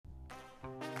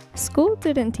School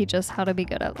didn't teach us how to be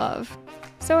good at love,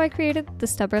 so I created the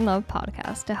Stubborn Love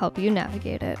podcast to help you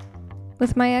navigate it.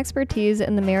 With my expertise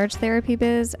in the marriage therapy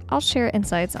biz, I'll share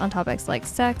insights on topics like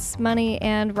sex, money,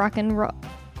 and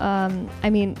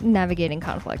navigating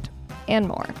conflict, and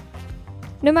more.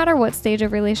 No matter what stage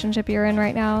of relationship you're in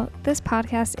right now, this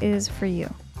podcast is for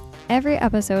you. Every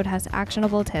episode has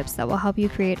actionable tips that will help you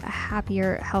create a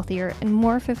happier, healthier, and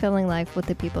more fulfilling life with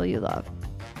the people you love.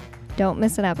 Don't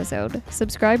miss an episode.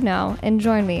 Subscribe now and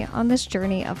join me on this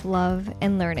journey of love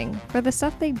and learning for the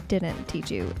stuff they didn't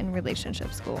teach you in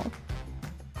relationship school.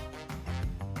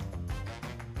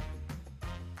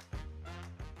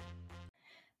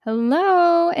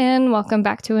 Hello, and welcome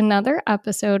back to another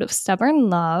episode of Stubborn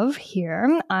Love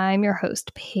here. I'm your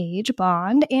host, Paige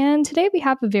Bond, and today we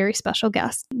have a very special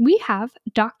guest. We have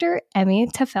Dr. Emmy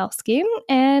Tafelski,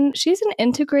 and she's an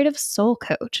integrative soul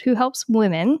coach who helps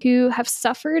women who have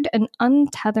suffered an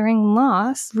untethering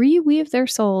loss reweave their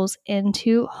souls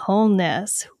into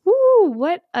wholeness. Woo,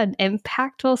 what an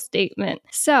impactful statement.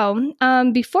 So,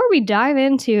 before we dive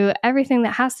into everything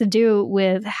that has to do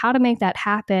with how to make that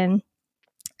happen,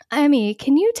 Emmy,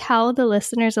 can you tell the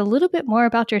listeners a little bit more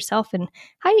about yourself and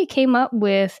how you came up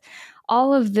with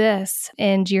all of this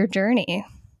and your journey?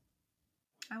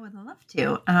 I would love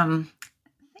to.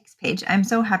 Thanks, Paige. I'm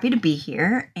so happy to be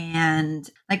here. And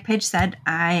like Paige said,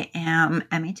 I am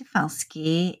Emmy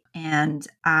Tafelski, and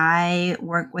I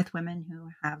work with women who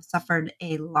have suffered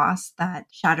a loss that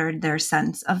shattered their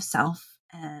sense of self.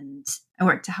 And I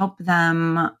work to help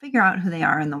them figure out who they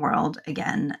are in the world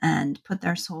again and put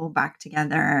their soul back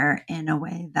together in a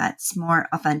way that's more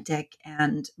authentic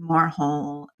and more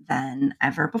whole than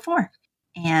ever before.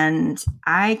 And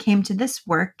I came to this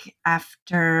work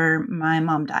after my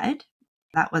mom died.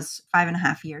 That was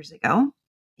 5.5 years ago.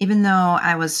 Even though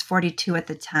I was 42 at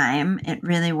the time, it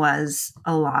really was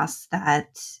a loss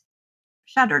that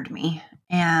shattered me.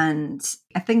 And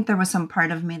I think there was some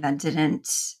part of me that didn't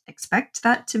expect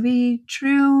that to be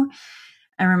true.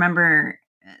 I remember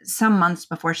some months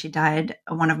before she died,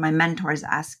 one of my mentors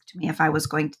asked me if I was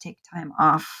going to take time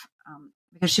off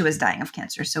because she was dying of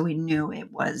cancer. So we knew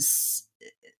it was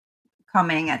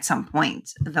coming at some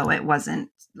point, though it wasn't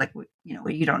like,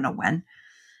 you don't know when.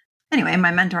 Anyway,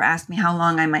 my mentor asked me how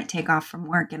long I might take off from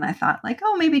work. And I thought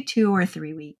maybe 2 or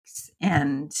 3 weeks.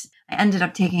 And I ended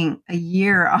up taking a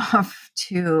year off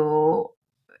to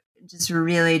just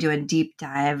really do a deep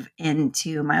dive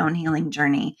into my own healing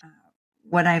journey.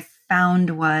 What I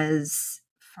found was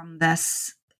from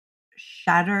this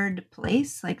shattered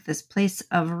place, like this place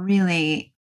of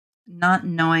really not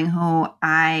knowing who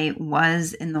I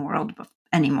was in the world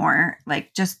anymore,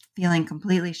 like just feeling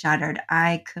completely shattered,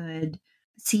 I could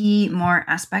see more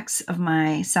aspects of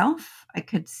myself. I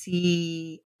could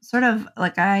see sort of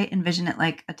like I envision it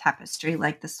like a tapestry,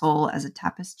 like the soul as a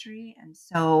tapestry. And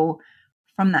so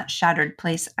from that shattered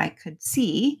place, I could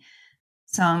see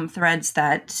some threads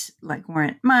that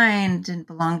weren't mine, didn't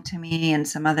belong to me, and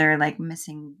some other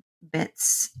missing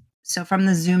bits. So from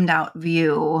the zoomed out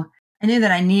view, I knew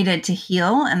that I needed to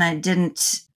heal, and I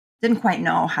didn't quite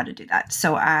know how to do that.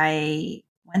 So I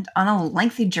went on a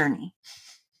lengthy journey.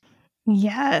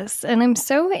 Yes, and I'm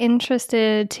so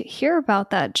interested to hear about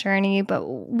that journey. But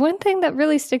one thing that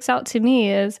really sticks out to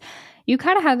me is you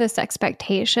kind of have this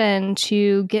expectation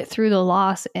to get through the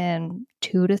loss in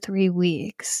 2 to 3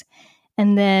 weeks.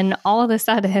 And then all of a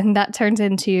sudden that turns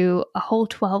into a whole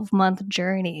 12-month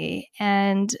journey.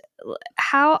 And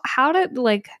how did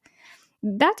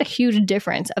that's a huge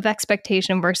difference of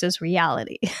expectation versus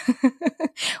reality.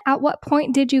 At what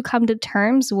point did you come to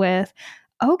terms with,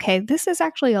 okay, this is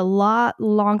actually a lot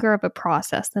longer of a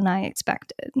process than I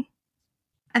expected?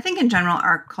 I think in general,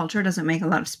 our culture doesn't make a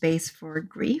lot of space for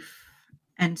grief.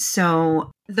 And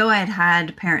so though I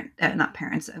had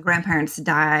grandparents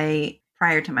die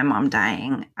prior to my mom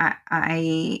dying,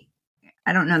 I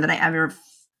don't know that I ever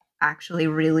actually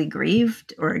really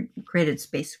grieved or created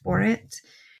space for it.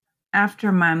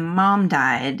 After my mom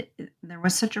died, there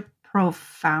was such a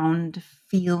profound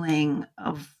feeling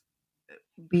of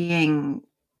being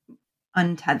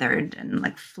untethered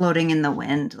and floating in the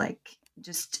wind,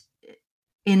 just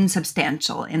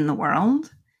insubstantial in the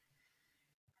world.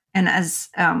 And as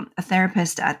a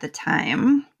therapist at the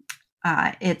time,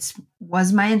 it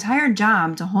was my entire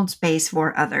job to hold space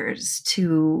for others,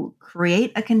 to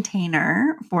create a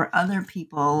container for other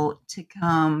people to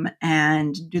come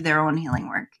and do their own healing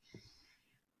work.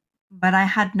 But I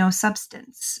had no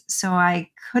substance, so I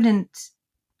couldn't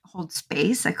hold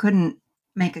space. I couldn't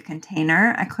make a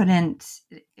container.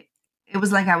 It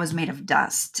was like I was made of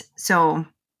dust. So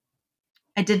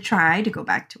I did try to go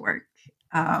back to work.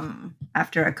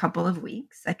 after a couple of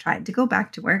weeks. I tried to go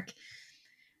back to work.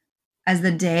 As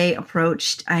the day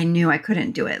approached, I knew I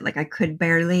couldn't do it. Like I could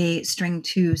barely string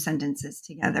two sentences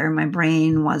together. My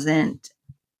brain wasn't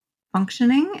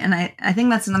functioning. And I think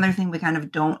that's another thing we kind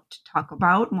of don't talk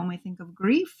about when we think of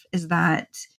grief is that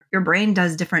your brain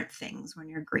does different things when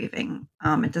you're grieving.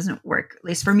 It doesn't work. At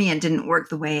least for me, it didn't work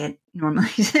the way it normally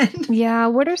did. Yeah.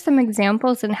 What are some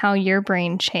examples in how your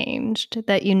brain changed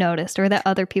that you noticed or that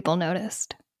other people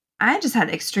noticed? I just had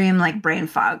extreme like brain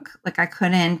fog. Like I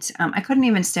couldn't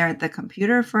even stare at the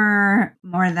computer for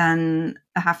more than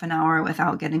a half an hour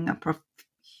without getting a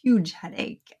huge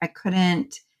headache. I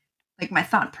couldn't, like my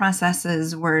thought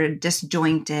processes were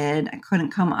disjointed. I couldn't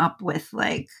come up with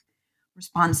like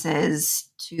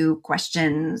responses to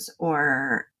questions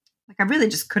or like I really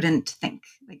just couldn't think.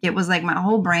 Like it was like my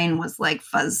whole brain was like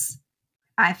fuzz.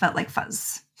 I felt like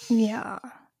fuzz. Yeah.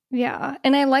 Yeah.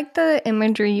 And I like the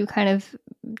imagery you kind of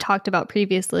talked about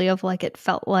previously of like it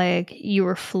felt like you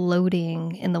were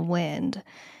floating in the wind.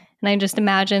 And I just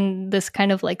imagine this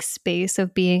kind of like space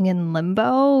of being in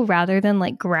limbo rather than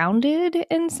like grounded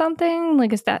in something.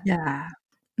 Like, is that? Yeah.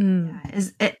 Mm.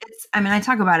 Yeah. It's, I mean, I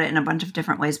talk about it in a bunch of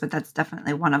different ways, but that's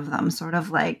definitely one of them. Sort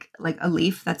of like a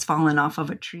leaf that's fallen off of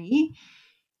a tree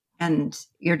and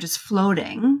you're just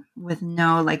floating with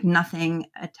like nothing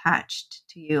attached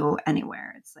to you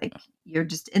anywhere. It's like you're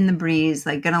just in the breeze,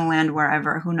 like gonna land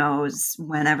wherever, who knows,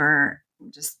 whenever,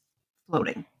 just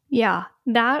floating. Yeah,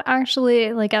 that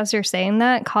actually, like, as you're saying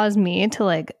that, caused me to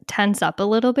like tense up a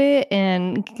little bit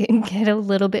and get a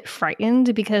little bit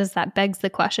frightened because that begs the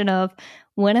question of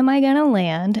when am I going to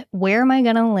land? Where am I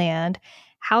going to land?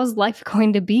 How's life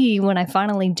going to be when I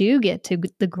finally do get to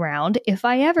the ground, if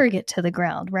I ever get to the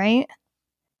ground, right?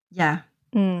 Yeah.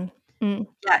 Mm, mm.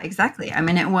 Yeah, exactly. I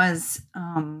mean, it was,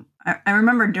 I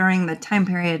remember during the time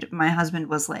period, my husband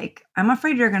was like, I'm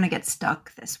afraid you're going to get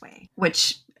stuck this way,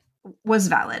 which was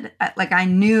valid. Like I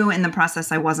knew in the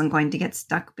process I wasn't going to get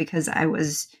stuck because I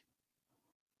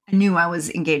knew I was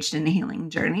engaged in a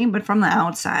healing journey. But from the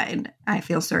outside, I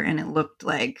feel certain it looked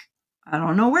like, I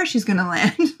don't know where she's going to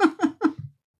land.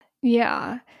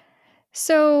 Yeah.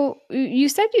 So you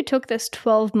said you took this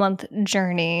 12-month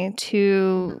journey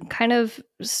to kind of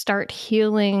start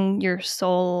healing your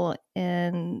soul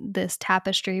in this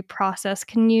tapestry process.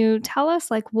 Can you tell us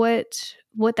like what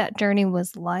that journey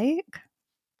was like?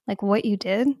 Like what you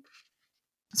did?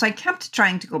 So I kept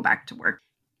trying to go back to work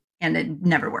and it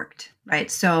never worked.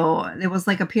 Right. So there was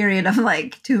like a period of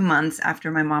like 2 months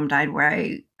after my mom died where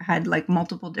I had like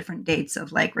multiple different dates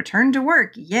of like return to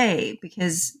work. Yay.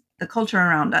 Because the culture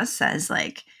around us says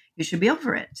like, you should be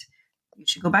over it. You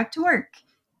should go back to work.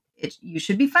 You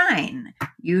should be fine.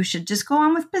 You should just go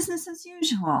on with business as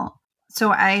usual.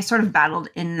 So I sort of battled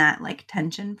in that like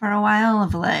tension for a while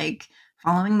of like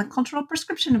following the cultural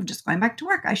prescription of just going back to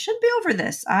work. I should be over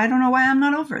this. I don't know why I'm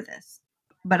not over this.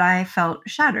 But I felt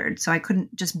shattered. So I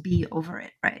couldn't just be over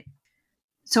it. Right.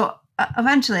 So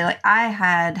eventually, like I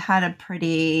had a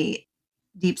pretty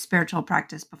deep spiritual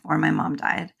practice before my mom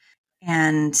died.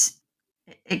 And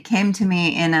it came to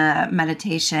me in a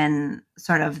meditation,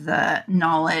 sort of the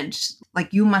knowledge,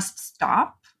 like you must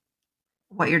stop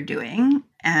what you're doing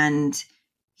and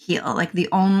heal. Like the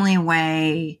only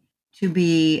way to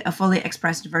be a fully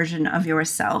expressed version of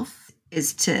yourself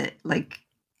is to like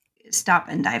stop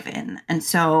and dive in. And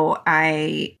so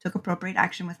I took appropriate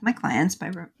action with my clients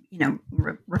by,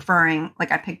 referring,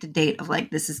 like I picked a date of like,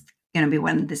 this is going to be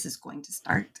when this is going to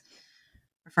start.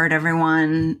 Referred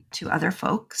everyone to other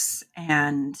folks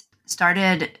and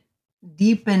started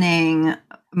deepening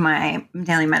my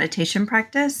daily meditation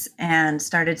practice and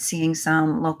started seeing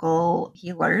some local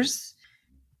healers.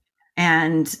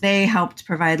 And they helped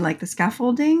provide like the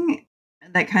scaffolding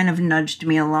that kind of nudged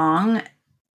me along.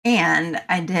 And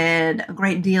I did a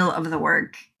great deal of the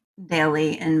work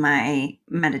daily in my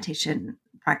meditation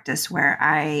practice where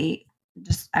I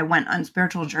went on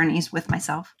spiritual journeys with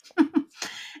myself.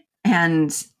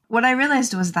 And what I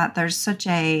realized was that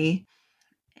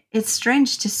it's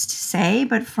strange to say,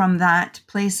 but from that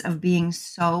place of being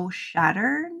so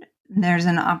shattered, there's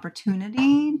an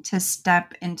opportunity to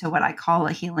step into what I call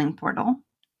a healing portal.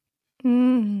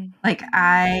 Mm. Like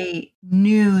I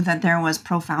knew that there was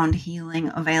profound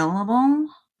healing available,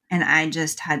 and I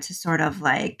just had to sort of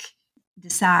like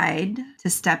decide to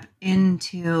step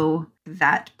into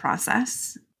that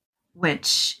process,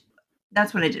 which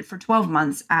that's what I did for 12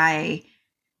 months. I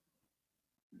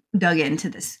dug into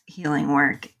this healing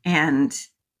work and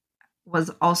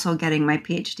was also getting my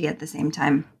PhD at the same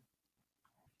time.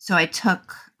 So I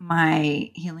took my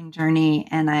healing journey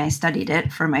and I studied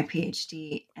it for my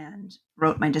PhD and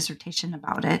wrote my dissertation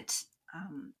about it.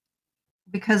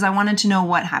 because I wanted to know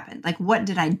what happened. Like, what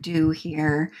did I do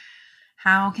here?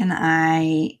 How can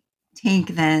I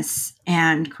take this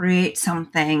and create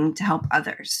something to help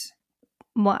others?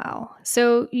 Wow.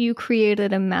 So you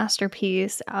created a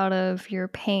masterpiece out of your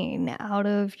pain, out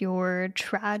of your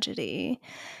tragedy.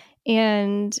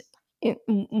 And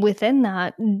within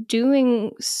that,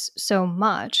 doing so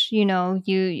much,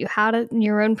 you had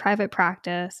your own private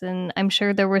practice, and I'm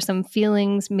sure there were some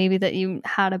feelings maybe that you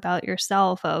had about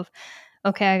yourself of,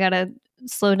 okay, I gotta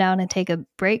slow down and take a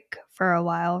break for a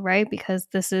while, right? Because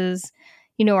this is,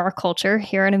 our culture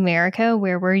here in America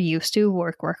where we're used to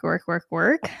work, work, work, work,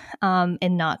 work,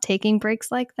 and not taking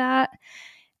breaks like that.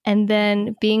 And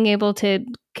then being able to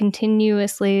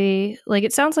continuously, like,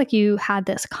 it sounds like you had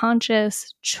this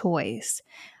conscious choice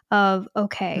of,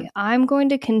 okay, I'm going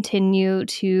to continue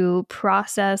to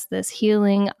process this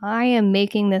healing. I am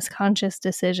making this conscious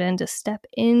decision to step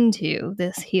into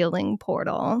this healing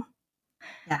portal.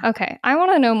 Yeah. Okay, I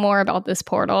want to know more about this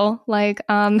portal. Like,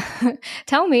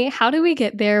 tell me, how do we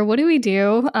get there? What do we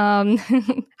do?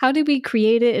 How do we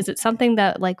create it? Is it something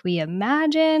that like we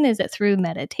imagine? Is it through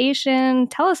meditation?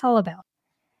 Tell us all about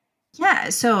Yeah.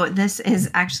 So this is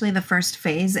actually the first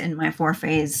phase in my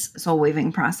 4-phase soul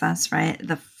weaving process, right?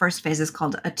 The first phase is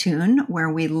called attune, where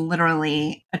we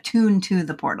literally attune to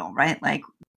the portal, right? Like,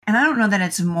 and I don't know that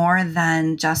it's more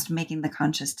than just making the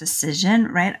conscious decision,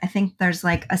 right? I think there's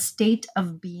like a state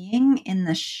of being in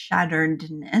the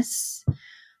shatteredness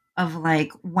of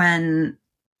like when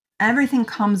everything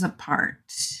comes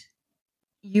apart,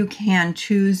 you can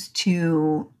choose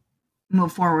to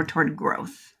move forward toward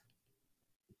growth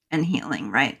and healing,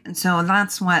 right? And so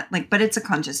that's what, like, but it's a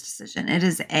conscious decision. It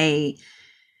is a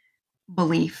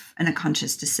belief and a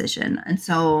conscious decision. And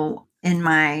so in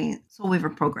my Soul Weaver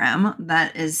program,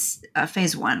 that is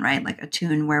phase 1, right? Like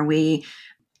attune, where we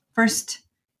first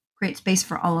create space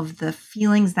for all of the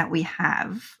feelings that we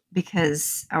have,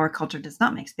 because our culture does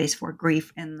not make space for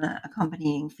grief and the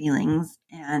accompanying feelings.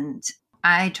 And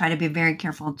I try to be very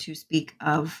careful to speak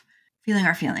of feeling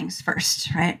our feelings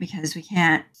first, right? Because we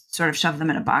can't sort of shove them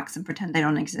in a box and pretend they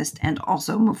don't exist and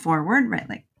also move forward, right?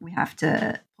 Like we have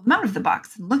to pull them out of the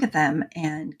box and look at them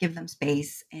and give them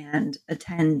space and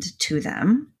attend to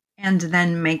them, and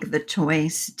then make the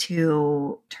choice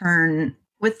to turn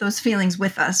with those feelings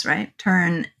with us, right?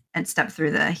 Turn and step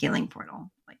through the healing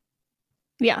portal.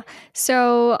 Yeah.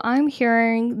 So I'm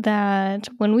hearing that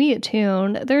when we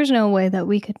attune, there's no way that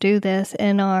we could do this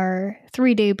in our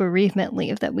 3-day bereavement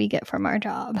leave that we get from our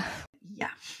job.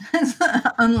 Yeah, it's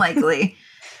unlikely.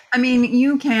 I mean,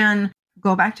 you can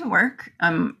go back to work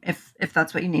if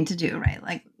that's what you need to do, right?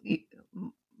 Like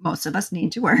most of us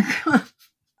need to work.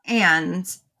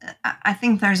 And I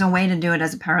think there's a way to do it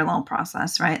as a parallel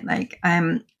process, right? Like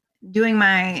I'm doing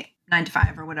my 9 to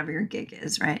 5 or whatever your gig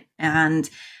is, right? And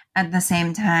at the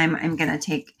same time, I'm going to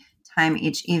take time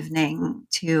each evening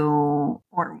to,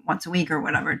 or once a week or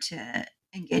whatever, to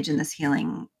engage in this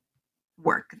healing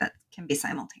work that can be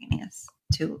simultaneous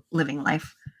to living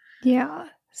life. Yeah.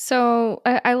 So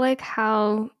I like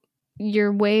how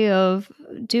your way of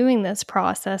doing this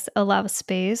process allows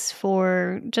space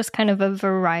for just kind of a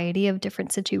variety of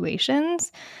different situations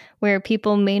where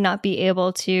people may not be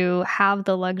able to have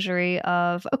the luxury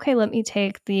of, okay, let me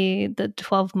take the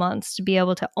 12 months to be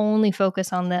able to only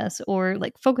focus on this or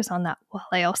like focus on that while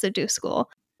I also do school.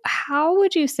 How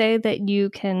would you say that you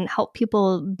can help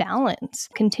people balance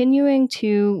continuing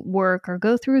to work or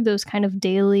go through those kind of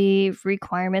daily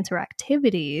requirements or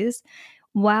activities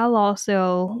while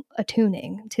also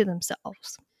attuning to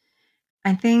themselves?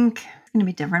 I think it's going to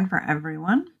be different for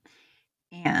everyone.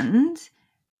 And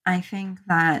I think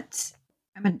that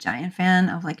I'm a giant fan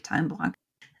of like time block.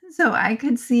 So I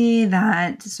could see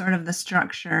that sort of the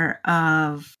structure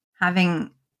of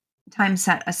having time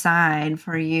set aside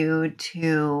for you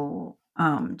to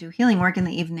do healing work in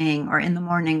the evening or in the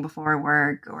morning before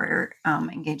work, or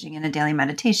engaging in a daily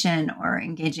meditation, or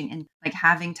engaging in like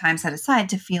having time set aside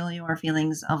to feel your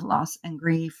feelings of loss and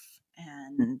grief,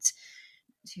 and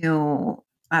to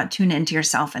tune into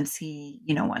yourself and see,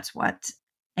 what's what.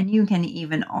 And you can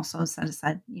even also set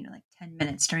aside, like 10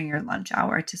 minutes during your lunch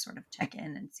hour to sort of check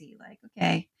in and see like,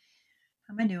 okay,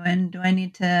 how am I doing? Do I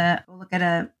need to go look at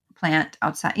a plant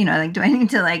outside? Like, do I need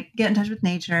to like get in touch with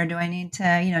nature? Do I need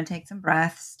to, take some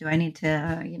breaths? Do I need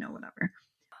to, whatever,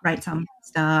 write some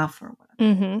stuff or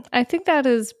whatever? I think that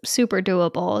is super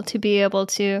doable to be able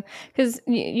to, because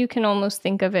you can almost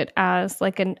think of it as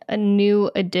like a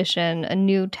new addition, a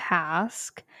new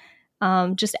task,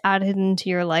 just added into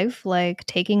your life, like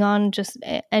taking on just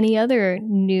any other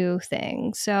new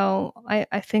thing. So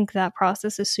I think that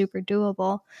process is super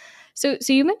doable. So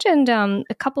you mentioned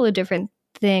a couple of different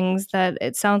things that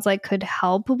it sounds like could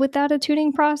help with that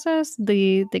attuning process.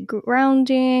 The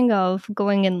grounding of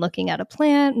going and looking at a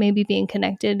plant, maybe being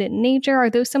connected in nature. Are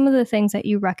those some of the things that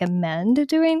you recommend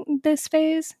doing this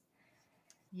phase?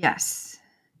 Yes.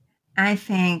 I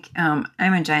think I'm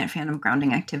a giant fan of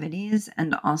grounding activities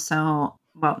and also,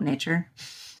 well, nature.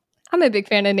 I'm a big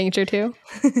fan of nature too.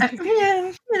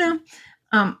 Yeah,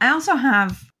 I also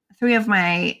have three of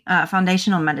my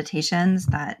foundational meditations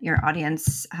that your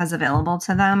audience has available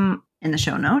to them in the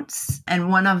show notes. And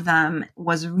one of them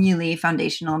was really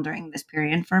foundational during this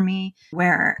period for me,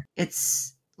 where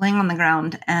it's laying on the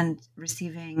ground and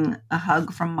receiving a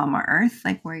hug from Mama Earth,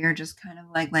 like where you're just kind of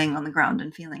like laying on the ground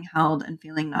and feeling held and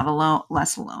feeling not alone,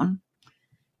 less alone.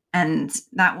 And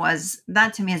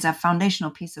that to me is a foundational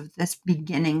piece of this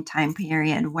beginning time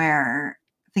period where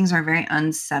things are very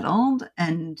unsettled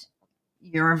and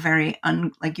you're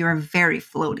you're very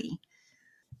floaty.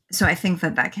 So I think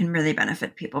that can really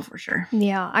benefit people for sure.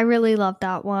 Yeah, I really love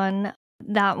that one.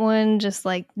 That one just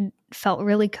like felt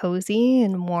really cozy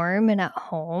and warm and at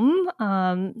home.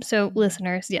 So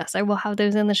listeners, yes, I will have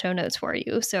those in the show notes for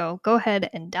you. So go ahead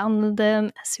and download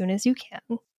them as soon as you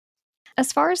can.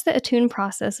 As far as the attune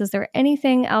process, is there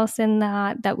anything else in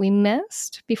that we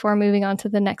missed before moving on to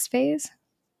the next phase?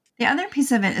 The other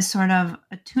piece of it is sort of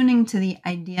attuning to the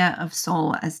idea of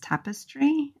soul as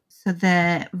tapestry. So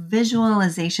the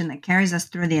visualization that carries us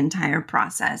through the entire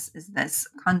process is this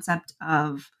concept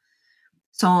of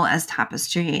soul as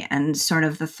tapestry and sort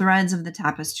of the threads of the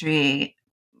tapestry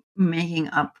making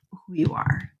up who you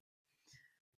are.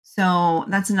 So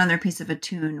that's another piece of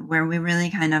attune where we really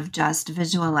kind of just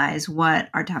visualize what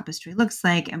our tapestry looks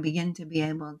like and begin to be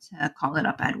able to call it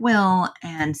up at will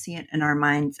and see it in our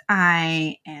mind's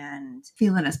eye and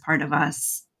feel it as part of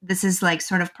us. This is like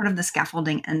sort of part of the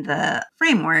scaffolding and the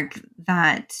framework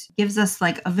that gives us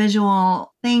like a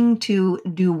visual thing to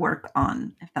do work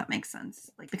on, if that makes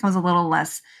sense. Like becomes a little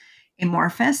less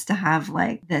amorphous to have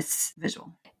like this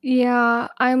visual. Yeah,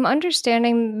 I'm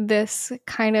understanding this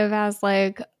kind of as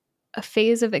like a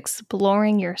phase of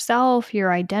exploring yourself,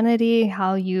 your identity,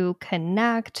 how you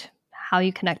connect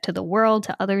to the world,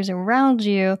 to others around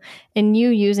you, and you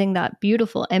using that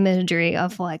beautiful imagery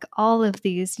of like all of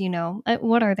these,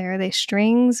 what are there? Are they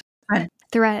strings? Right.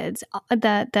 Threads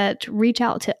that reach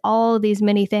out to all these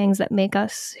many things that make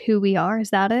us who we are.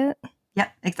 Is that it?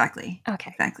 Yep, exactly.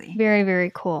 Okay. Exactly. Very,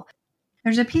 very cool.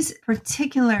 There's a piece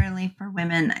particularly for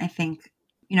women, I think,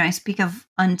 I speak of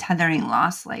untethering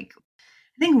loss. Like,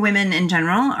 I think women in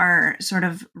general are sort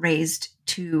of raised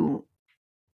to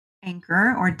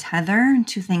anchor or tether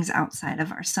to things outside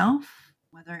of ourselves,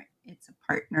 whether it's a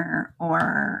partner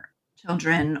or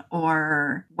children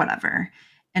or whatever.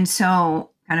 And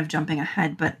so, kind of jumping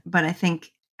ahead, but I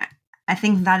think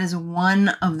that is one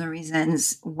of the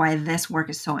reasons why this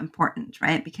work is so important,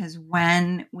 right? Because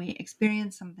when we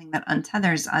experience something that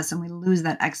untethers us and we lose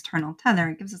that external tether,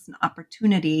 it gives us an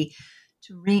opportunity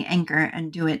to re-anchor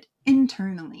and do it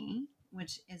internally,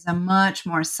 which is a much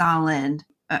more solid,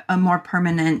 a more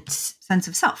permanent sense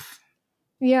of self.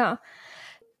 Yeah.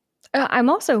 I'm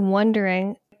also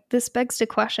wondering, this begs the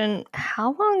question,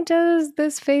 how long does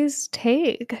this phase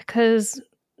take? Because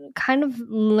kind of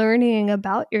learning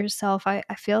about yourself, I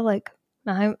feel like,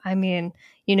 I mean,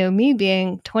 me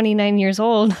being 29 years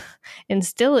old and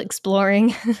still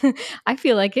exploring, I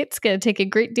feel like it's going to take a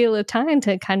great deal of time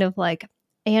to kind of like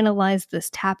analyze this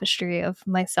tapestry of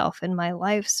myself and my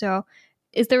life. So,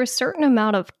 is there a certain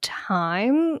amount of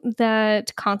time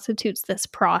that constitutes this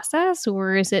process,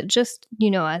 or is it just,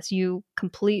 as you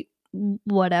complete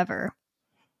whatever?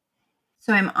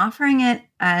 So I'm offering it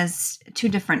as two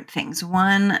different things.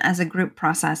 One as a group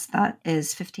process that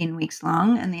is 15 weeks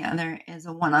long, and the other is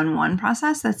a one-on-one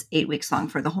process that's 8 weeks long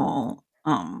for the whole,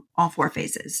 all four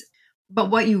phases.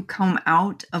 But what you come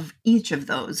out of each of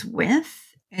those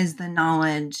with is the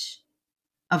knowledge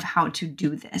of how to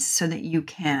do this so that you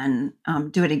can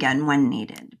do it again when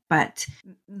needed. But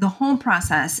the whole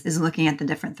process is looking at the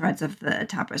different threads of the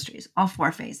tapestries. All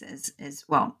four phases is,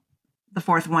 well, the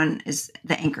fourth one is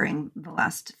the anchoring, the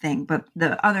last thing, but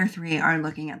the other three are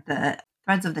looking at the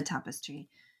threads of the tapestry.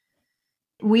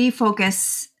 We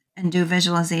focus and do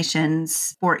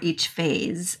visualizations for each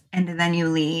phase, and then you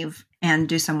leave and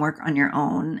do some work on your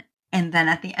own. And then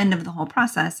at the end of the whole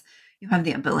process, you have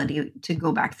the ability to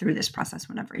go back through this process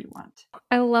whenever you want.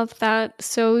 I love that.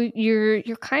 So you're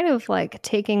kind of like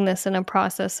taking this in a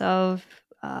process of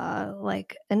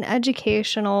like an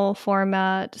educational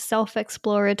format,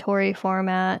 self-exploratory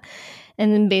format,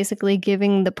 and then basically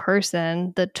giving the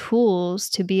person the tools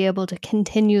to be able to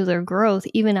continue their growth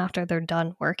even after they're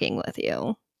done working with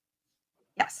you.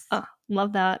 Yes. Oh,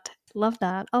 love that. Love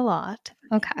that a lot.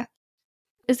 Okay.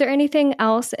 Is there anything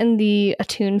else in the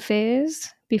attune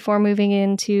phase before moving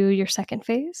into your second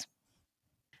phase?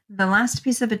 The last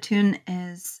piece of attune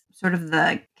is sort of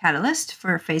the catalyst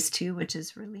for phase 2, which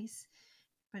is release.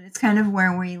 But it's kind of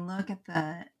where we look at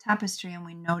the tapestry and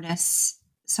we notice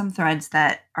some threads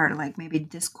that are like maybe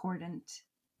discordant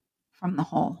from the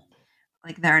whole.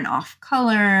 Like they're an off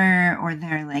color, or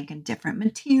they're like a different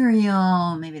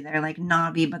material. Maybe they're like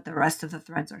knobby, but the rest of the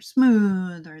threads are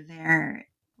smooth, or they're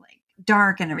like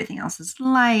dark and everything else is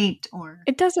light, or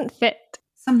It doesn't fit.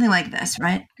 something like this,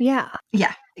 right? Yeah.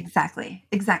 Yeah, exactly.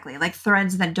 Exactly. Like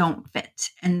threads that don't fit.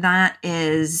 And that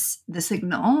is the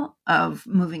signal of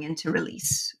moving into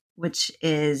release, which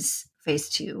is phase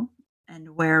 2,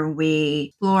 and where we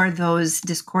explore those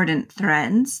discordant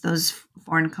threads, those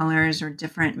foreign colors or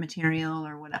different material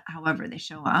or whatever, however they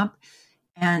show up.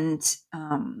 And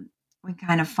we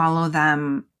kind of follow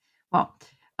them. Well,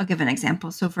 I'll give an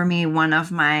example. So for me, one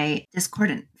of my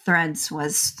discordant threads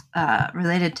was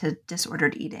related to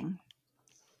disordered eating.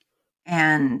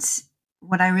 And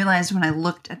what I realized when I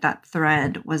looked at that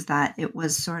thread was that it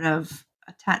was sort of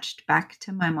attached back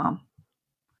to my mom.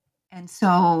 And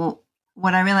so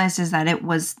what I realized is that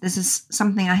this is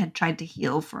something I had tried to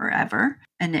heal forever,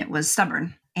 and it was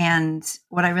stubborn. And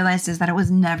what I realized is that it was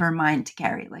never mine to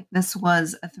carry. Like this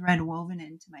was a thread woven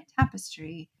into my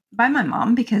tapestry by my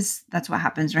mom, because that's what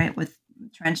happens, right? With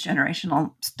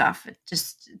transgenerational stuff.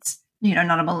 It's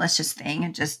not a malicious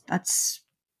thing. That's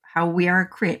how we are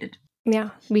created. Yeah.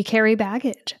 We carry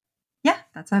baggage. Yeah,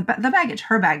 that's the baggage,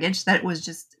 her baggage that was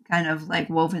just kind of like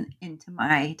woven into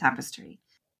my tapestry.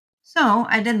 So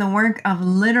I did the work of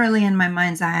literally in my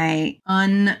mind's eye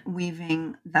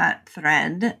unweaving that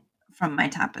thread from my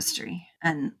tapestry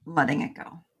and letting it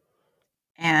go.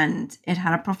 And it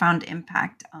had a profound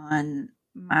impact on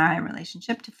my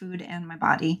relationship to food and my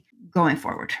body going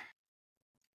forward.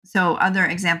 So other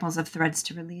examples of threads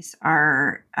to release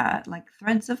are like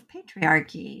threads of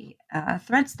patriarchy,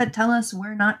 threads that tell us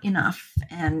we're not enough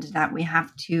and that we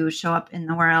have to show up in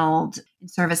the world in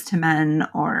service to men,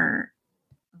 or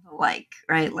the like,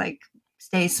 right? Like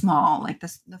stay small, like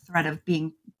the thread of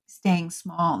staying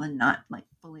small and not like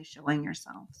fully showing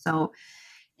yourself. So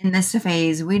in this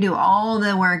phase, we do all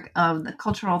the work of the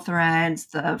cultural threads,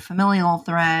 the familial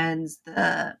threads,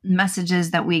 the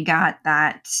messages that we got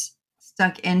that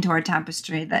stuck into our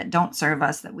tapestry that don't serve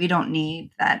us, that we don't need,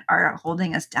 that are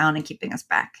holding us down and keeping us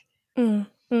back.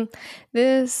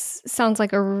 This sounds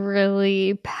like a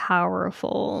really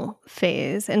powerful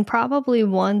phase, and probably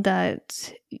one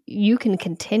that you can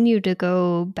continue to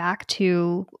go back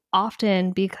to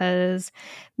often, because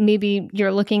maybe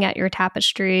you're looking at your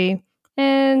tapestry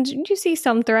and you see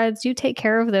some threads, you take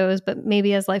care of those, but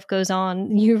maybe as life goes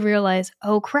on, you realize,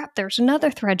 oh crap, there's another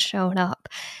thread showing up.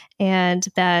 And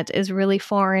that is really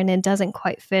foreign and doesn't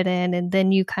quite fit in. And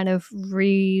then you kind of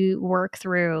rework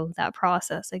through that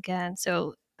process again.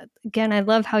 So again, I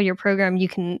love how your program, you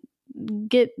can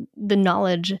get the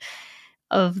knowledge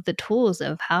of the tools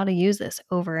of how to use this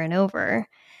over and over.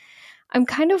 I'm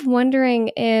kind of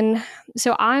wondering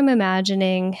so I'm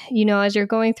imagining, as you're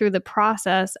going through the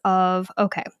process of,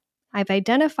 okay, I've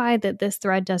identified that this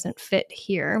thread doesn't fit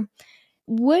here.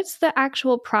 What's the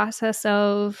actual process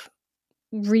of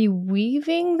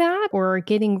reweaving that or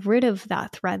getting rid of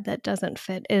that thread that doesn't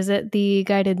fit? Is it the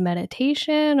guided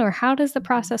meditation, or how does the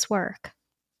process work?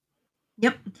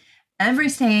 Yep. Every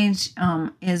stage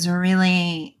is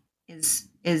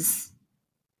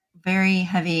very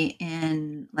heavy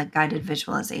in like guided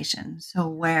visualization. So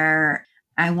where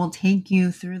I will take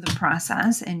you through the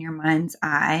process in your mind's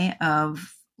eye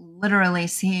of literally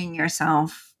seeing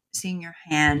yourself, seeing your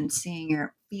hand,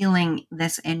 feeling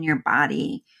this in your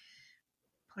body,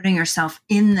 putting yourself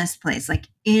in this place, like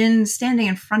in standing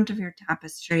in front of your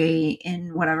tapestry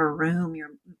in whatever room your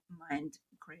mind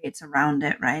creates around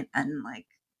it, right? And like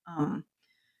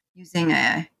using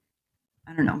I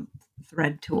don't know,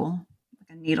 thread tool,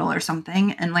 like a needle or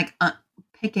something, and like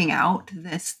picking out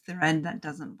this thread that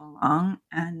doesn't belong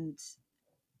and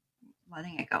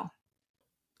letting it go.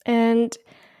 And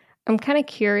I'm kind of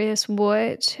curious,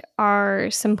 what are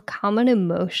some common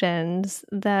emotions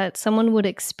that someone would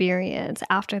experience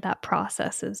after that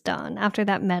process is done, after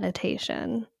that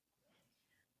meditation?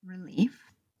 Relief,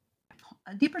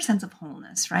 a deeper sense of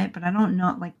wholeness, right? But I don't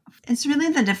know, like it's really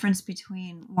the difference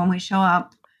between when we show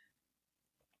up,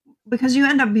 because you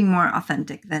end up being more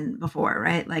authentic than before,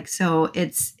 right? Like, so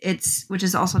it's which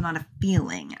is also not a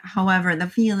feeling. However, the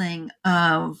feeling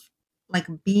of like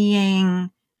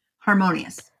being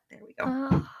harmonious. There we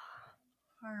go.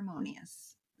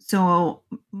 Harmonious. So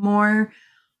more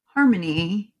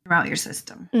harmony throughout your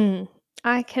system.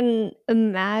 I can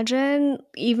imagine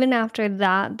even after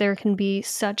that, there can be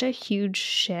such a huge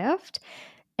shift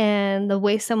and the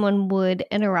way someone would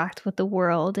interact with the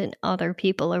world and other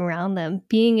people around them,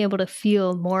 being able to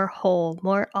feel more whole,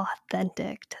 more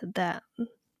authentic to them.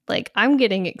 Like, I'm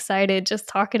getting excited just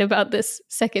talking about this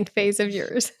second phase of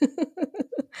yours.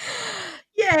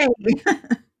 Yay!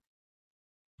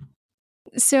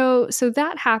 So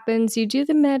that happens. You do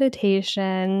the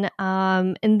meditation,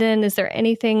 and then is there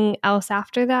anything else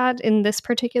after that in this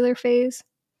particular phase?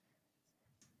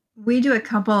 We do a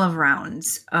couple of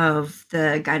rounds of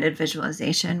the guided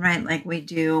visualization, right? Like we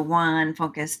do one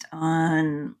focused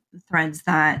on threads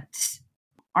that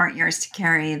aren't yours to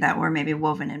carry that were maybe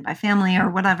woven in by family or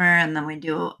whatever. And then we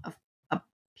do a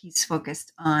piece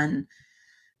focused on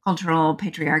cultural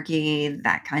patriarchy,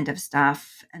 that kind of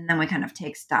stuff. And then we kind of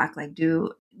take stock, like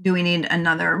do we need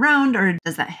another round or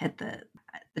does that hit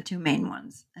the two main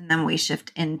ones? And then we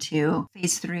shift into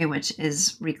phase 3, which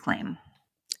is reclaim.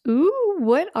 Ooh,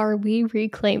 what are we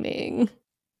reclaiming?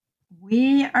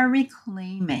 We are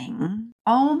reclaiming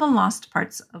all the lost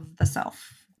parts of the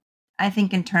self. I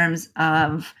think in terms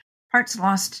of parts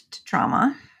lost to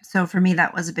trauma. So for me,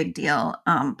 that was a big deal.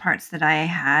 Parts that I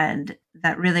had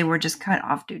that really were just cut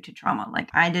off due to trauma. Like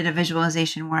I did a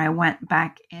visualization where I went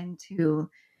back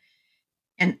into,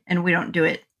 and we don't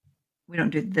do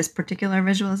this particular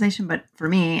visualization, but for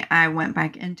me, I went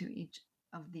back into each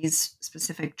of these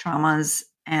specific traumas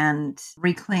and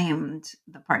reclaimed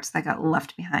the parts that got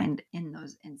left behind in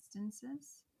those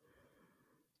instances.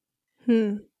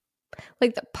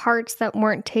 Like the parts that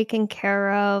weren't taken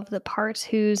care of, the parts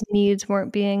whose needs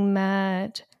weren't being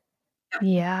met.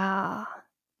 Yeah.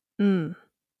 And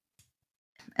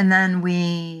then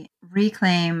we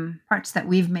reclaim parts that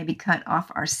we've maybe cut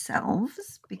off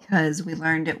ourselves because we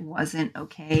learned it wasn't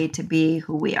okay to be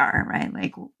who we are, right?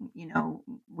 Like,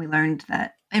 we learned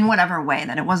that in whatever way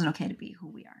that it wasn't okay to be who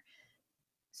we are.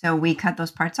 So we cut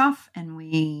those parts off and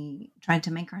we tried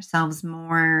to make ourselves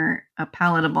more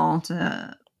palatable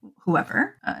to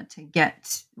whoever to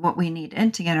get what we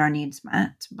needed to get our needs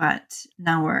met. But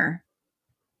now we're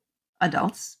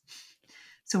adults.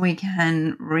 So we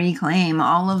can reclaim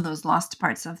all of those lost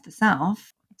parts of the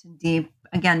self to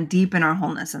deepen our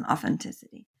wholeness and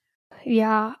authenticity.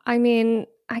 Yeah. I mean,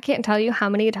 I can't tell you how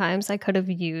many times I could have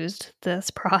used this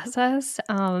process,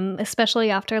 especially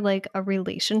after like a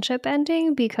relationship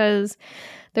ending, because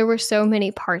there were so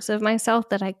many parts of myself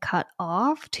that I cut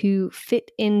off to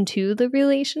fit into the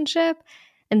relationship.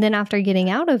 And then after getting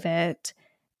out of it,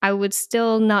 I would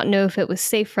still not know if it was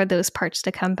safe for those parts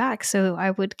to come back. So I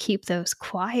would keep those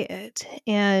quiet.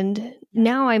 And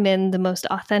now I'm in the most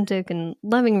authentic and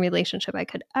loving relationship I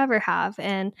could ever have.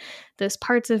 And those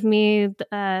parts of me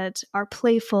that are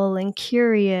playful and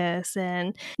curious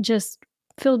and just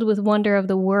filled with wonder of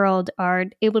the world are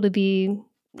able to be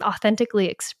authentically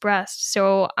expressed.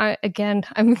 So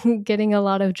I'm getting a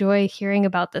lot of joy hearing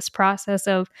about this process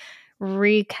of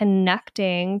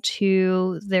reconnecting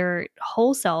to their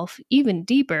whole self even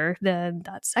deeper than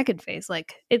that second phase.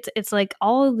 Like it's like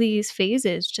all of these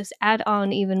phases just add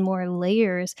on even more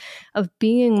layers of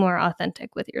being more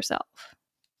authentic with yourself.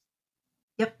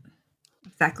 Yep,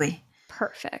 exactly.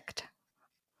 Perfect.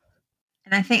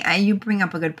 And I think you bring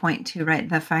up a good point too, right?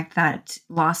 The fact that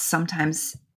loss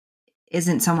sometimes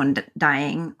isn't someone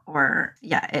dying or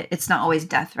it's not always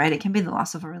death, right? It can be the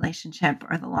loss of a relationship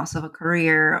or the loss of a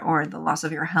career or the loss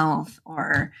of your health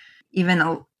or even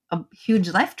a huge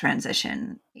life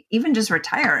transition, even just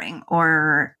retiring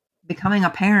or becoming a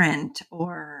parent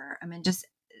or, just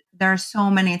there are so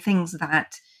many things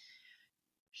that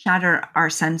shatter our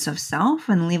sense of self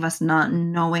and leave us not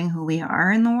knowing who we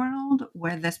are in the world,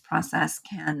 where this process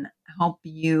can help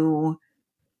you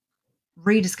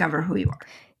rediscover who you are.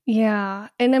 Yeah.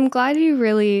 And I'm glad you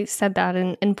really said that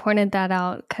and pointed that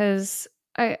out because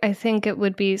I think it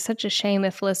would be such a shame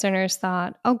if listeners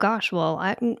thought, oh gosh, well,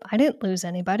 I didn't lose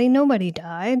anybody. Nobody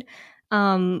died.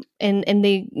 And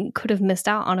they could have missed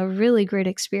out on a really great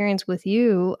experience with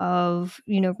you of,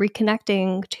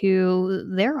 reconnecting to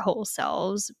their whole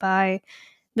selves by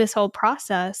this whole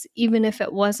process, even if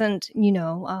it wasn't,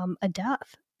 a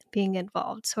death being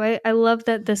involved. So I love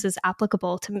that this is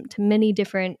applicable to many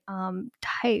different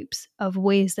types of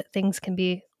ways that things can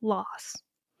be lost.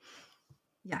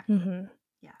 Yeah. Mm-hmm.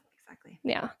 Yeah, exactly.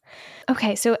 Yeah.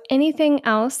 Okay. So anything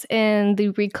else in the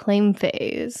reclaim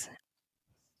phase?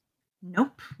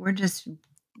 Nope. We're just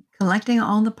collecting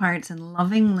all the parts and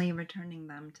lovingly returning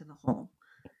them to the whole.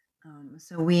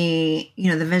 So we,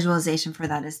 the visualization for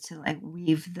that is to like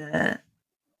weave the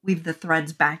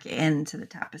threads back into the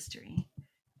tapestry.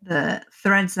 the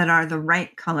threads that are the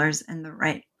right colors and the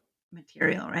right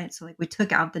material, right? So like we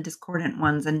took out the discordant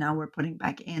ones and now we're putting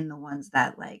back in the ones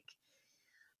that like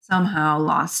somehow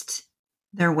lost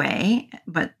their way,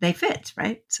 but they fit,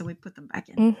 right? So we put them back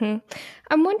in.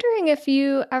 I'm wondering if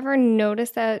you ever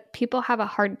notice that people have a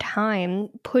hard time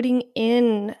putting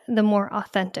in the more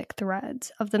authentic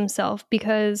threads of themselves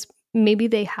because maybe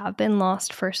they have been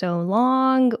lost for so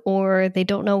long or they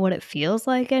don't know what it feels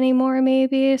like anymore,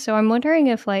 maybe. So I'm wondering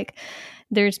if like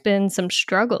there's been some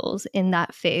struggles in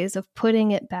that phase of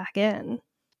putting it back in.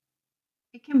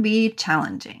 It can be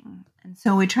challenging. And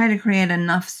so we try to create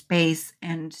enough space.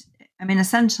 And I mean,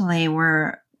 essentially,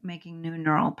 we're making new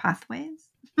neural pathways.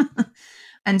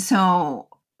 And so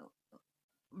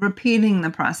repeating the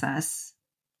process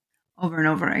over and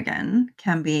over again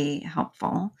can be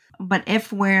helpful. But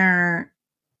if we're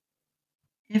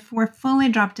fully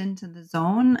dropped into the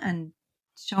zone and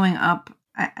showing up,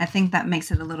 I think that makes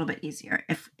it a little bit easier.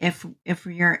 If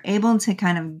you're able to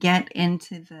kind of get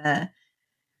into the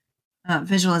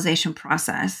visualization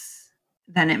process,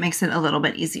 then it makes it a little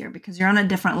bit easier because you're on a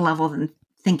different level than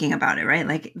thinking about it, right?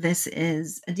 Like this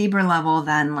is a deeper level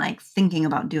than like thinking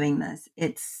about doing this.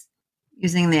 It's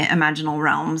using the imaginal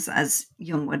realms, as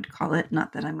Jung would call it.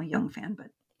 Not that I'm a Jung fan, but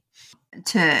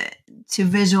to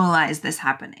visualize this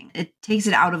happening. It takes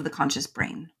it out of the conscious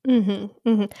brain.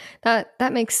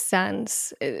 That makes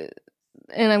sense.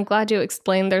 And I'm glad you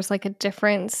explained there's like a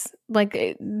difference. Like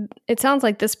it sounds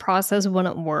like this process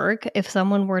wouldn't work if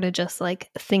someone were to just like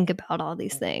think about all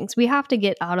these things. We have to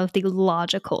get out of the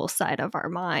logical side of our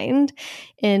mind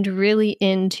and really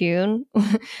in tune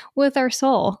with our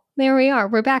soul. There we are.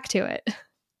 We're back to it.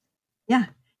 Yeah.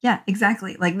 Yeah,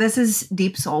 exactly. Like this is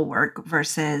deep soul work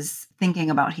versus thinking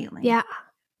about healing.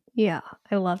 Yeah,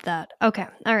 I love that. Okay.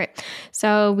 All right.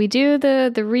 So we do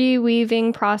the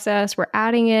reweaving process. We're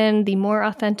adding in the more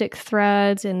authentic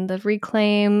threads and the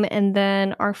reclaim. And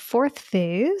then our fourth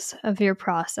phase of your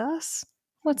process.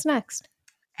 What's next?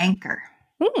 Anchor.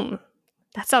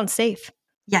 That sounds safe.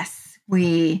 Yes.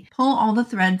 We pull all the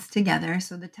threads together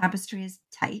so the tapestry is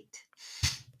tight.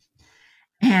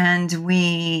 And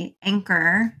we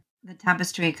anchor the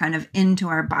tapestry kind of into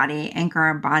our body, anchor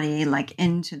our body like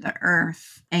into the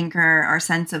earth, anchor our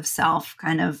sense of self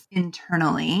kind of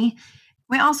internally.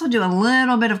 We also do a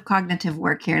little bit of cognitive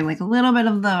work here, like a little bit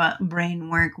of the brain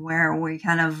work where we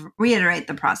kind of reiterate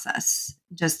the process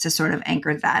just to sort of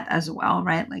anchor that as well,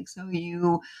 right? Like, so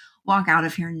you walk out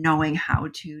of here knowing how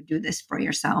to do this for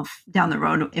yourself down the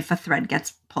road if a thread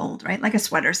gets pulled, right? Like a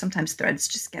sweater, sometimes threads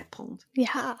just get pulled.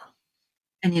 Yeah.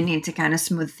 And you need to kind of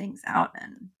smooth things out.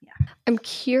 And yeah. I'm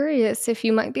curious if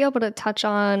you might be able to touch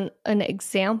on an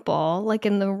example, like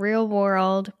in the real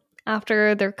world,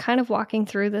 after they're kind of walking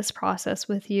through this process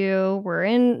with you. We're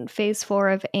in phase 4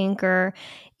 of anchor,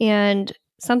 and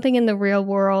something in the real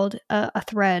world, a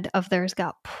thread of theirs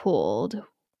got pulled.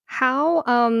 How,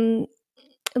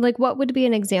 like, what would be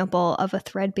an example of a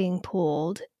thread being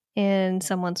pulled in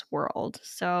someone's world?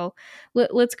 So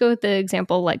let's go with the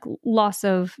example like loss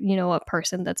of, a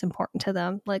person that's important to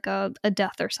them, like a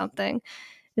death or something.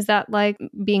 Is that like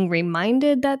being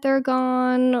reminded that they're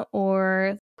gone,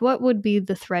 or what would be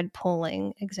the thread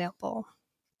pulling example?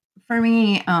 For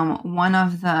me, one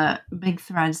of the big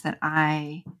threads that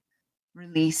I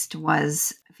released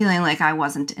was feeling like I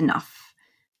wasn't enough.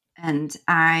 And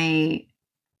I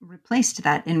replaced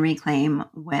that in Reclaim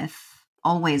with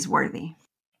always worthy.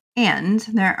 And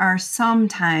there are some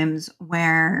times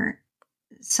where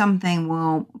something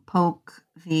will poke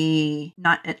the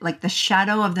not like the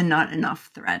shadow of the not enough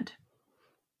thread.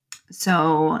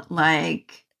 So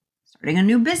like starting a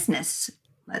new business,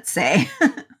 let's say,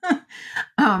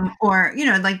 or,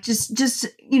 like just,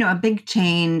 a big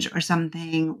change or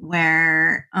something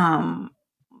where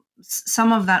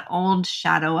some of that old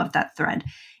shadow of that thread,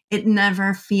 it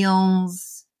never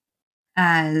feels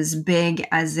as big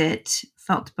as it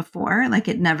felt before. Like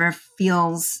it never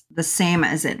feels the same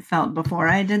as it felt before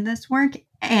I did this work.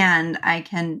 And I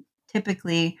can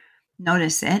typically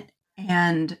notice it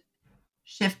and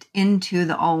shift into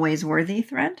the always worthy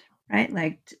thread, right?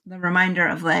 Like the reminder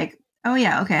of like, oh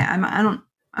yeah, okay, I'm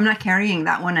not carrying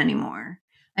that one anymore.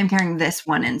 I'm carrying this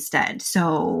one instead.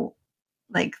 So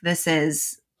like this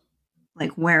is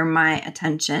like where my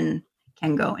attention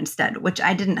can go instead, which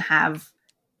I didn't have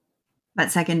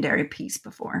that secondary piece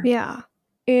before. Yeah.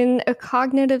 In a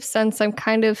cognitive sense, I'm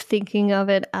kind of thinking of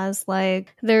it as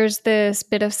like there's this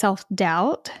bit of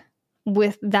self-doubt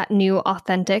with that new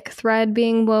authentic thread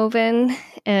being woven.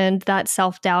 And that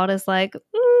self-doubt is like,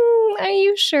 are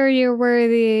you sure you're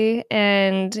worthy?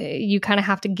 And you kind of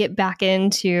have to get back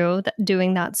into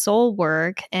doing that soul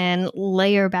work and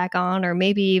layer back on, or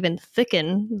maybe even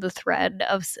thicken the thread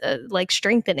of like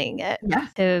strengthening it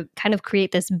to kind of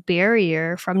create this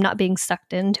barrier from not being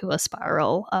sucked into a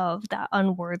spiral of that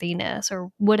unworthiness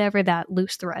or whatever that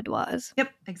loose thread was.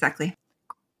 Yep, exactly.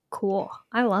 Cool.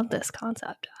 I love this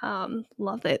concept.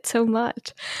 Love it so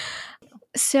much.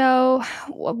 So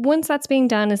once that's being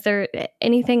done, is there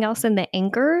anything else in the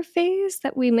anchor phase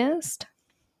that we missed?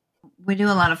 We do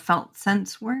a lot of felt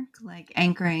sense work, like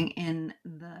anchoring in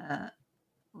the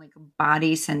like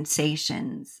body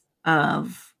sensations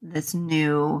of this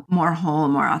new, more whole,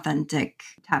 more authentic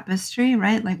tapestry,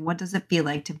 right? Like, what does it feel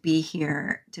like to be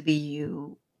here, to be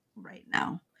you right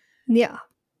now? Yeah.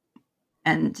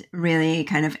 And really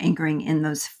kind of anchoring in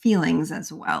those feelings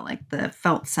as well, like the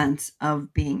felt sense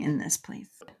of being in this place.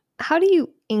 How do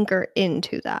you anchor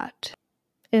into that?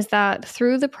 Is that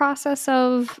through the process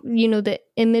of, the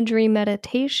imagery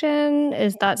meditation?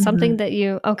 Is that something that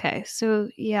okay. So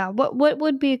yeah, what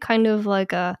would be kind of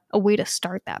like a way to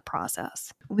start that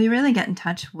process? We really get in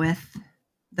touch with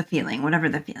the feeling, whatever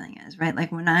the feeling is, right?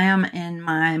 Like when I am in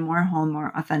my more whole,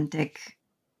 more authentic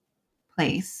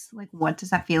place, like what does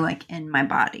that feel like in my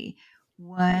body?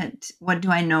 What do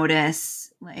I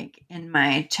notice like in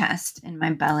my chest, in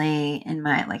my belly, in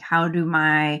my like how do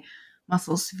my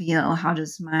muscles feel? How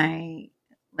does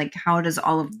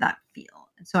all of that feel?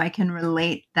 And so I can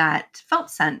relate that felt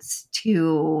sense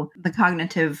to the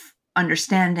cognitive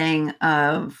understanding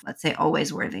of, let's say,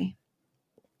 always worthy.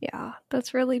 Yeah,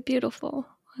 that's really beautiful.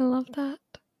 I love that.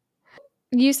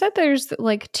 You said there's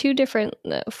like two different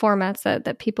formats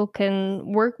that people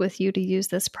can work with you to use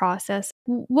this process.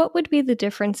 What would be the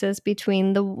differences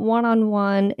between the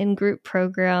one-on-one and group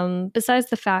program, besides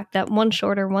the fact that one's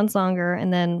shorter, one's longer,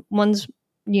 and then one's,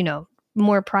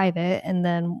 more private, and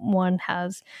then one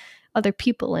has other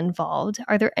people involved?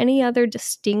 Are there any other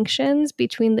distinctions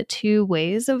between the two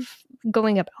ways of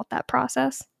going about that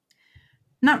process?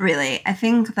 Not really. I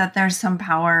think that there's some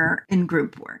power in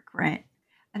group work, right?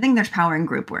 I think there's power in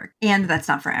group work, and that's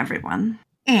not for everyone.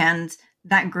 And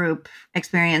that group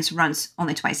experience runs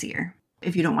only twice a year.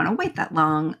 If you don't want to wait that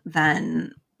long,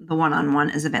 then the one-on-one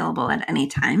is available at any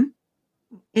time.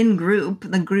 In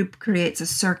group, the group creates a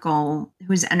circle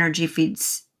whose energy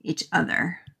feeds each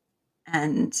other.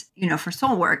 And, for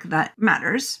soul work, that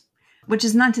matters, which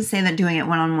is not to say that doing it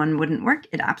one-on-one wouldn't work.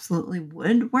 It absolutely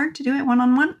would work to do it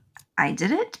one-on-one. I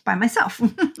did it by myself.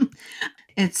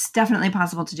 It's definitely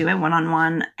possible to do it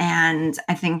one-on-one. And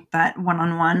I think that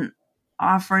one-on-one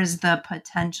offers the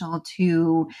potential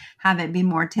to have it be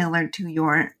more tailored to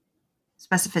your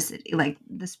specificity, like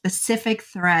the specific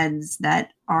threads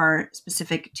that are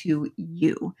specific to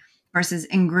you, versus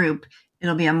in group,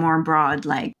 it'll be a more broad,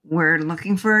 like we're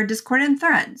looking for discordant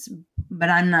threads, but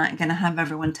I'm not going to have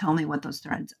everyone tell me what those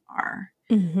threads are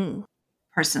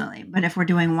personally. But if we're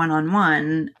doing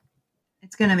one-on-one,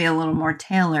 it's going to be a little more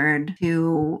tailored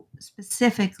to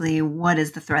specifically what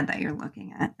is the thread that you're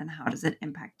looking at and how does it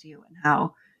impact you, and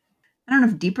how, I don't know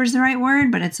if deeper is the right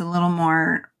word, but it's just a little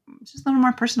more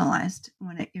personalized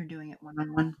when you're doing it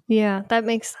one-on-one. Yeah, that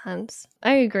makes sense.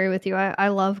 I agree with you. I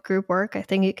love group work. I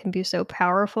think it can be so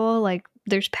powerful. Like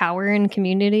there's power in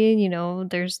community.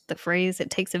 There's the phrase, it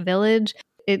takes a village.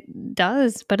 It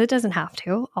does, but it doesn't have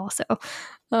to also.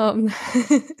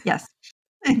 Yes,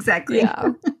 exactly.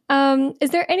 Yeah. Is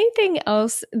there anything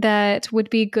else that would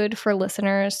be good for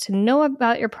listeners to know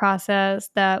about your process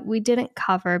that we didn't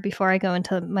cover before I go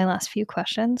into my last few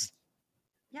questions?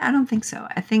 Yeah, I don't think so.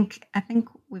 I think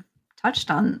we've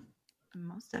touched on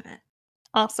most of it.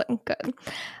 Awesome. Good.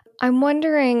 I'm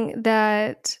wondering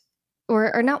that,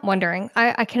 or not wondering,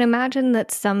 I can imagine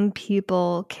that some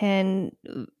people can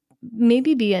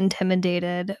maybe be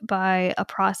intimidated by a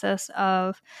process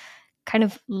of kind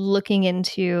of looking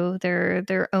into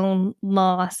their own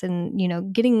loss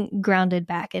and getting grounded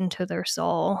back into their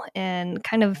soul, and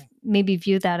kind of maybe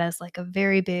view that as like a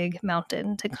very big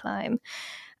mountain to climb.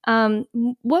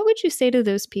 What would you say to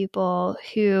those people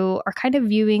who are kind of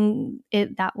viewing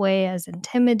it that way, as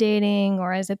intimidating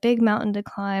or as a big mountain to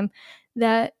climb,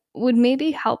 that would maybe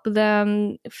help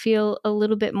them feel a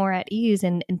little bit more at ease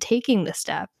in taking the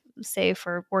step, say,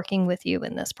 for working with you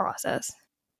in this process?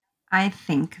 I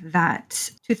think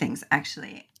that two things,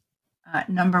 actually.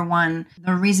 Number one,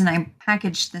 the reason I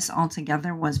packaged this all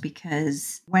together was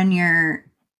because when you're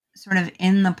sort of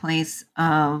in the place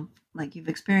of like you've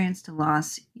experienced a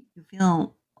loss, you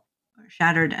feel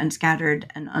shattered and scattered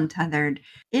and untethered,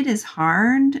 it is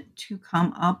hard to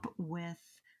come up with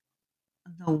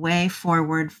the way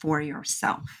forward for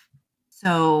yourself.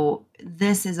 So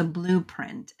this is a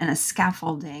blueprint and a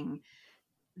scaffolding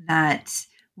that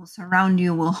will surround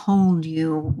you, will hold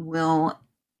you, will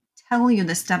tell you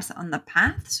the steps on the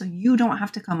path so you don't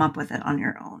have to come up with it on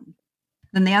your own.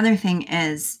 Then the other thing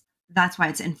is that's why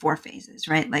it's in 4 phases,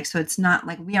 right? Like, so it's not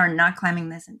like we are not climbing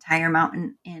this entire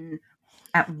mountain in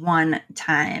at one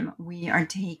time. We are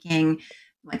taking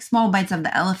like small bites of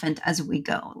the elephant as we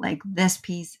go, like this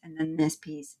piece and then this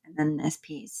piece and then this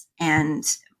piece, and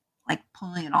like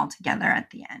pulling it all together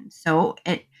at the end. So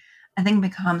it, I think,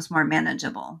 becomes more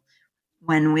manageable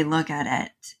when we look at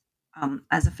it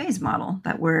as a phase model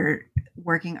that we're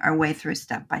working our way through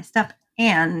step by step,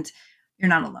 and you're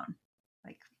not alone.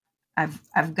 Like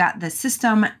I've got the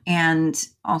system and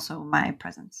also my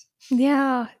presence.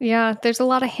 Yeah, yeah. There's a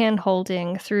lot of hand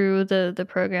holding through the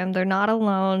program. They're not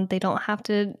alone. They don't have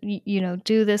to,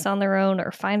 do this on their own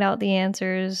or find out the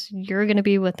answers. You're going to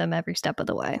be with them every step of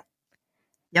the way.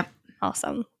 Yep.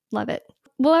 Awesome. Love it.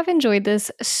 Well, I've enjoyed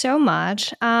this so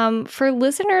much. For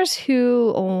listeners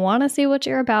who want to see what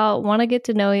you're about, want to get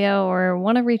to know you, or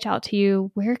want to reach out to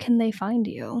you, where can they find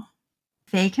you?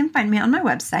 They can find me on my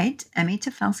website,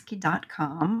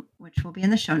 emmytafelski.com, which will be in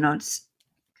the show notes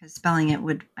because spelling it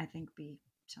would, I think, be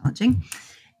challenging.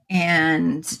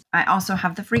 And I also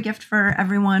have the free gift for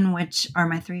everyone, which are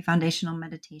my 3 foundational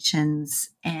meditations.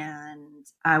 And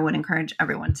I would encourage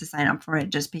everyone to sign up for it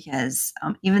just because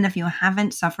even if you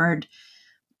haven't suffered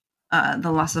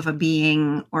the loss of a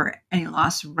being or any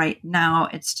loss right now,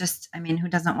 it's just, I mean, who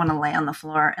doesn't want to lay on the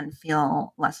floor and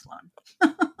feel less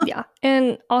alone? Yeah.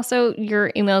 And also,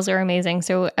 your emails are amazing.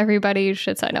 So everybody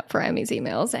should sign up for Emmy's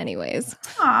emails anyways.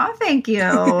 Aw, thank you.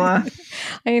 I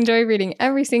enjoy reading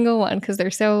every single one because they're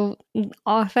so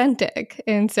authentic.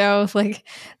 And so, like,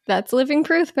 that's living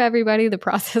proof, everybody. The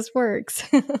process works.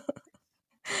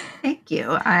 Thank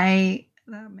you.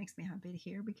 That makes me happy to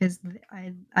hear because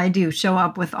I do show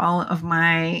up with all of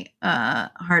my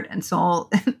heart and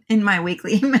soul in my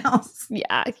weekly emails.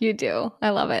 Yeah, you do.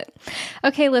 I love it.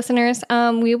 Okay, listeners,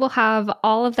 we will have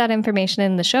all of that information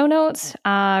in the show notes.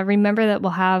 Remember that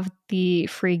we'll have the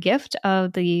free gift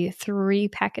of the 3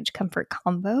 package comfort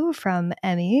combo from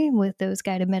Emmy with those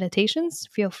guided meditations.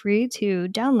 Feel free to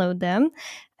download them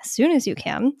as soon as you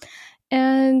can.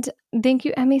 And thank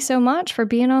you, Emmy, so much for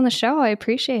being on the show. I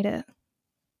appreciate it.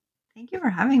 Thank you for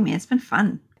having me. It's been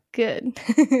fun. Good.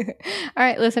 All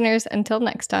right, listeners, until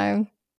next time.